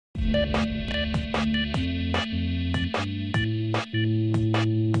Thanks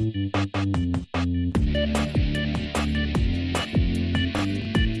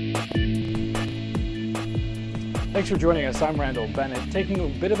for joining us. I'm Randall Bennett, taking a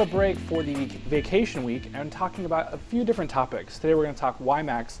bit of a break for the vacation week and talking about a few different topics. Today we're going to talk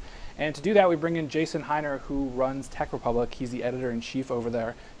WiMax, and to do that we bring in Jason Heiner, who runs Tech Republic. He's the editor-in-chief over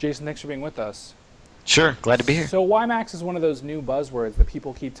there. Jason, thanks for being with us. Sure, glad to be here. So WiMax is one of those new buzzwords that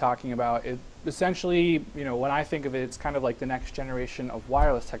people keep talking about. It essentially, when I think of it, it's kind of like the next generation of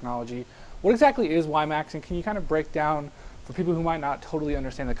wireless technology. What exactly is WiMax, and can you kind of break down, for people who might not totally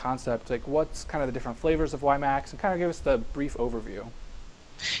understand the concept, like what's kind of the different flavors of WiMax, and kind of give us the brief overview?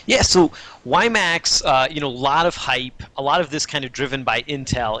 Yeah, so WiMax, a lot of hype, a lot of this kind of driven by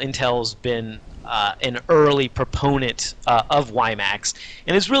Intel. Intel's been an early proponent of WiMax,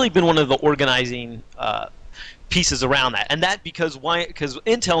 and it's really been one of the organizing pieces around that, and that because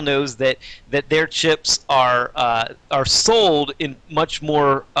Intel knows that their chips are sold in much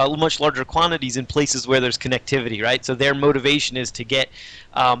larger quantities in places where there's connectivity, right? So their motivation is to get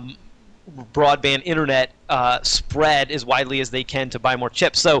broadband internet spread as widely as they can to buy more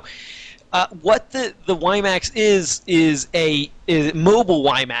chips. So what the WiMax is mobile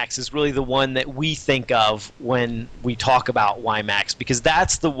WiMax is really the one that we think of when we talk about WiMax, because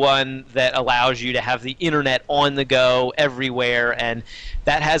that's the one that allows you to have the internet on the go everywhere, and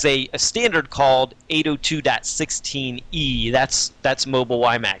that has a standard called 802.16e. That's mobile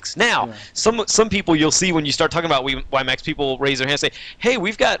WiMax. Now, yeah. Some people you'll see when you start talking about WiMax, people raise their hand and say, "Hey,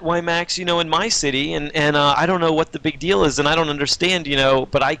 we've got WiMax, in my city, and I don't know what the big deal is, and I don't understand,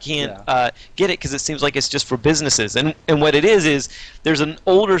 but I can't get it because it seems like it's just for businesses." And what it is there's an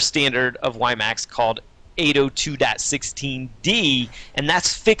older standard of WiMax called 802.16d, and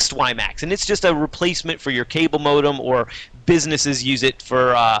that's fixed WiMax, and it's just a replacement for your cable modem, or businesses use it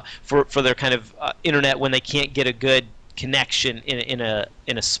for their kind of internet when they can't get a good connection in a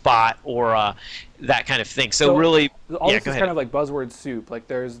spot or that kind of thing. So really, all this is kind of like buzzword soup. Like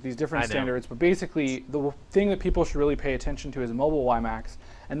there's these different standards, but basically the thing that people should really pay attention to is mobile WiMax,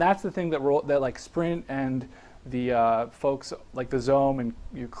 and that's the thing that like Sprint and the folks like the Zome and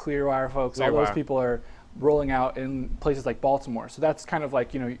Clearwire folks, all those people are rolling out in places like Baltimore. So that's kind of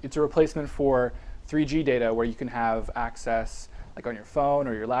like, it's a replacement for 3G data where you can have access like on your phone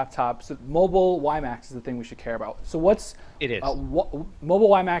or your laptop. So mobile WiMax is the thing we should care about. So mobile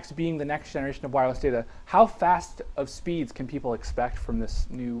WiMax being the next generation of wireless data, how fast of speeds can people expect from this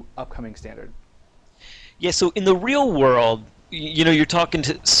new upcoming standard? Yeah, so in the real world, you're talking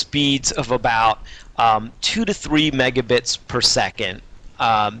to speeds of about 2 to 3 megabits per second.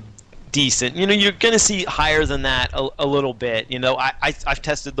 Decent. You're going to see higher than that a little bit. I've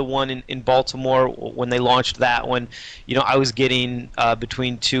tested the one in Baltimore when they launched that one. I was getting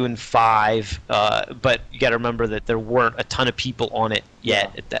between 2 and 5, but you got to remember that there weren't a ton of people on it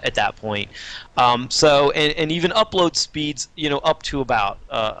yet at that point. So even upload speeds, up to about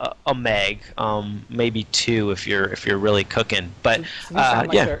a meg, maybe 2 if you're really cooking. But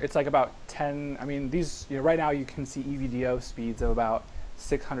it's like about 10. I mean, these right now you can see EVDO speeds of about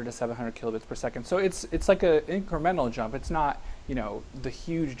 600 to 700 kilobits per second. So it's like an incremental jump. It's not the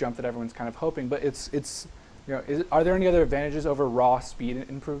huge jump that everyone's kind of hoping, but are there any other advantages over raw speed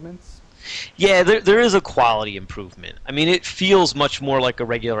improvements? Yeah, there is a quality improvement. I mean, it feels much more like a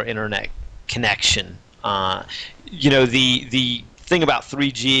regular internet connection. The thing about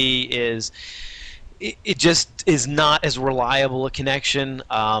 3G is it just is not as reliable a connection.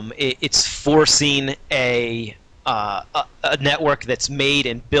 It's forcing a network that's made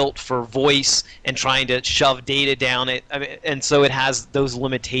and built for voice and trying to shove data down it, and so it has those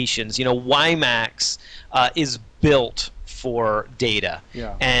limitations. WiMax is built for data,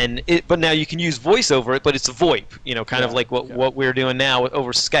 but now you can use voice over it, but it's a VoIP, kind of like what we're doing now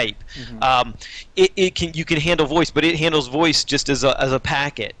over Skype. Mm-hmm. You can handle voice, but it handles voice just as a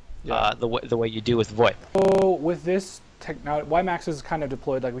packet, the way you do with VoIP. So with this technology, WiMax is kind of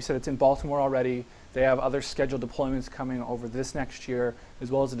deployed, like we said, it's in Baltimore already. They have other scheduled deployments coming over this next year,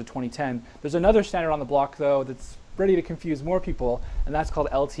 as well as into 2010. There's another standard on the block, though, that's ready to confuse more people, and that's called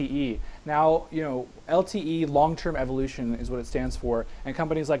LTE. Now, LTE, long-term evolution, is what it stands for, and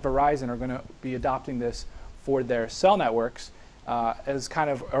companies like Verizon are going to be adopting this for their cell networks as kind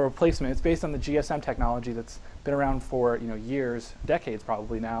of a replacement. It's based on the GSM technology that's been around for years, decades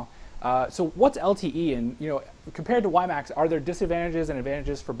probably now. So what's LTE, and compared to WiMax, are there disadvantages and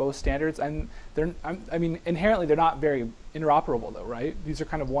advantages for both standards? And inherently they're not very interoperable, though, right? These are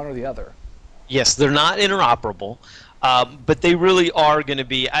kind of one or the other. Yes, they're not interoperable, but they really are going to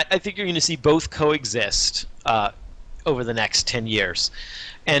be. I think you're going to see both coexist over the next 10 years.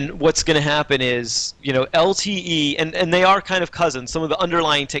 And what's going to happen is, LTE, and they are kind of cousins. Some of the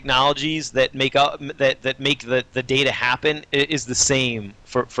underlying technologies that make the data happen is the same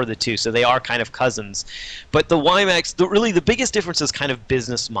for the two. So they are kind of cousins. But the WiMax, really the biggest difference is kind of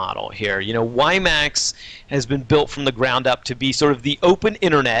business model here. WiMax has been built from the ground up to be sort of the open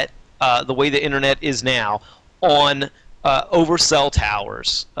internet, the way the internet is now, on over cell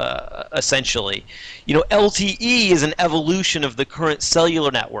towers, essentially. LTE is an evolution of the current cellular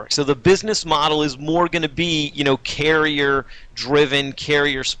network. So the business model is more going to be, carrier-driven,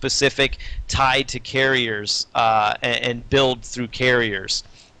 carrier-specific, tied to carriers, and build through carriers.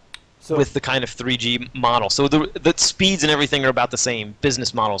 So, with the kind of 3G model. So the speeds and everything are about the same.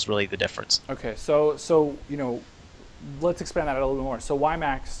 Business model is really the difference. Okay, so let's expand that a little bit more. So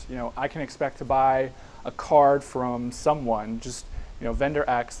WiMax, I can expect to buy a card from someone, just vendor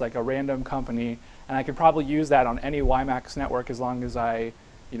X, like a random company, and I could probably use that on any WiMax network as long as I,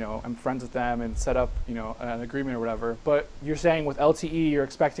 I'm friends with them and set up, an agreement or whatever. But you're saying with LTE, you're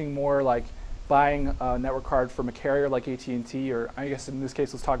expecting more like buying a network card from a carrier like AT&T, or I guess in this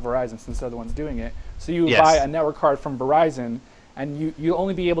case, let's talk Verizon since they're the ones doing it. So you buy a network card from Verizon, and you'll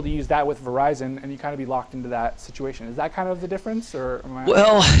only be able to use that with Verizon, and you kind of be locked into that situation. Is that kind of the difference, or am I?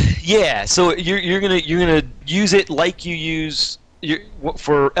 Well, yeah. So you're gonna use it like you use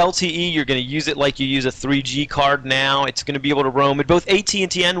for LTE. You're gonna use it like you use a 3G card now. It's gonna be able to roam. And both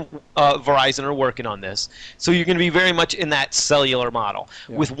AT&T and Verizon are working on this. So you're gonna be very much in that cellular model.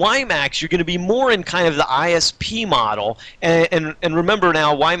 Yeah. With WiMax, you're gonna be more in kind of the ISP model. And remember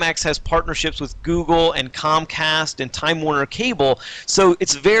now, WiMax has partnerships with Google and Comcast and Time Warner Cable. So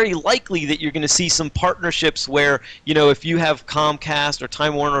it's very likely that you're gonna see some partnerships where, if you have Comcast or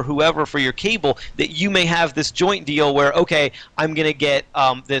Time Warner or whoever for your cable, that you may have this joint deal where, okay, I'm going to get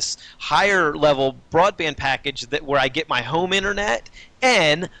this higher level broadband package where I get my home internet,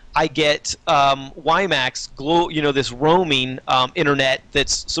 and I get WiMax, this roaming internet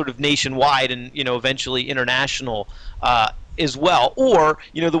that's sort of nationwide and eventually international as well. Or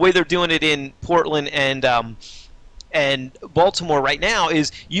the way they're doing it in Portland and Baltimore right now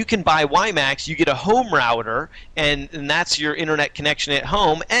is you can buy WiMax, you get a home router, and that's your internet connection at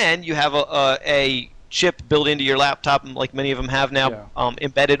home, and you have a chip built into your laptop, like many of them have now,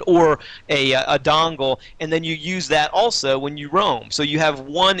 embedded, or a dongle, and then you use that also when you roam. So you have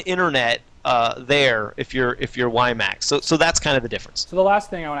one internet there if you're WiMax. So that's kind of the difference. So the last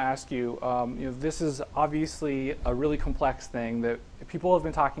thing I want to ask you, this is obviously a really complex thing that people have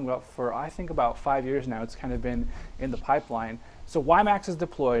been talking about for, I think, about 5 years now. It's kind of been in the pipeline. So WiMax is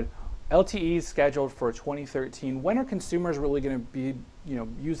deployed. LTE is scheduled for 2013. When are consumers really going to be,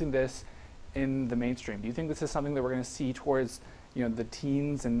 using this in the mainstream? Do you think this is something that we're going to see towards the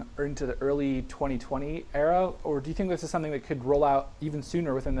teens and into the early 2020 era, or do you think this is something that could roll out even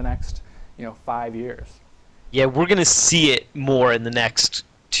sooner within the next 5 years? Yeah, we're going to see it more in the next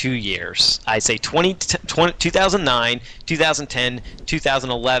 2 years. I say 2009, 2010,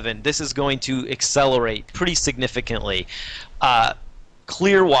 2011. This is going to accelerate pretty significantly.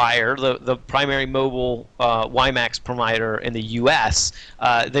 Clearwire, the primary mobile WiMax provider in the U.S.,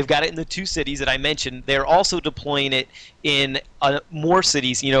 they've got it in the 2 cities that I mentioned. They're also deploying it in more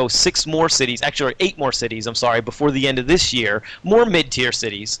cities, 6 more cities, actually 8 more cities, I'm sorry, before the end of this year, more mid-tier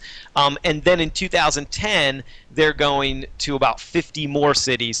cities. And then in 2010, they're going to about 50 more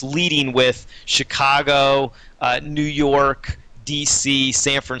cities, leading with Chicago, New York, DC,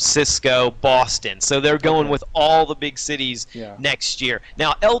 San Francisco, Boston. So they're going with all the big cities next year.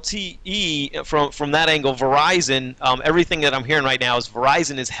 Now, LTE, from that angle, Verizon, everything that I'm hearing right now is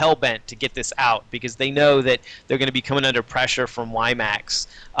Verizon is hell-bent to get this out because they know that they're going to be coming under pressure from WiMax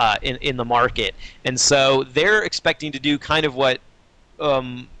in the market. And so they're expecting to do kind of what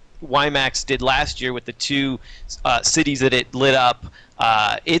WiMax did last year with the 2 cities that it lit up.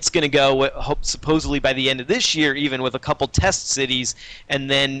 It's going to go supposedly by the end of this year, even with a couple test cities, and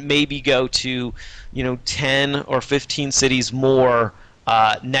then maybe go to 10 or 15 cities more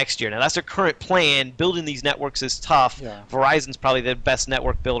next year. Now that's their current plan. Building these networks is tough. Yeah. Verizon's probably the best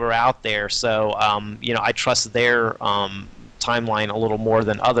network builder out there, so I trust their timeline a little more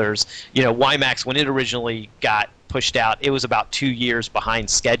than others. WiMax, when it originally got pushed out, it was about 2 years behind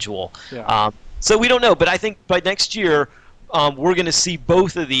schedule. Yeah. So we don't know, but I think by next year we're going to see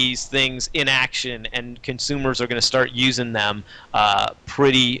both of these things in action, and consumers are going to start using them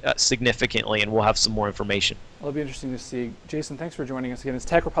pretty significantly, and we'll have some more information. Well, it'll be interesting to see. Jason, thanks for joining us again. It's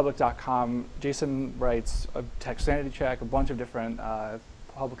techrepublic.com. Jason writes a tech sanity check, a bunch of different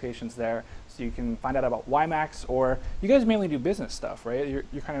publications there, so you can find out about WiMax, or you guys mainly do business stuff, right?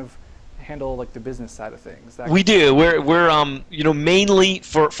 You're kind of handle like the business side of things? We do. We're you know, mainly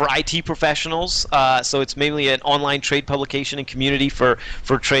for IT professionals. So it's mainly an online trade publication and community for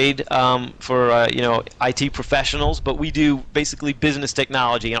trade you know, IT professionals. But we do basically business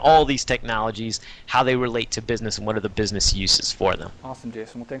technology and all these technologies, how they relate to business and what are the business uses for them. Awesome,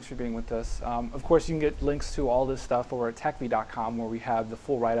 Jason. Well, thanks for being with us. Of course, you can get links to all this stuff over at techvee.com, where we have the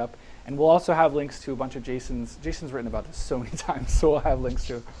full write-up. And we'll also have links to a bunch of Jason's written about this so many times, so we'll have links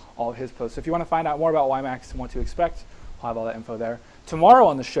to all of his posts. So if you want to find out more about WiMax and what to expect, we'll have all that info there. Tomorrow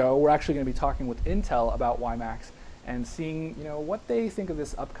on the show, we're actually going to be talking with Intel about WiMax and seeing, you know, what they think of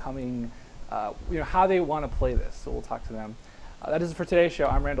this upcoming, you know, how they want to play this. So we'll talk to them. That is it for today's show.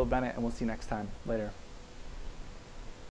 I'm Randall Bennett, and we'll see you next time. Later.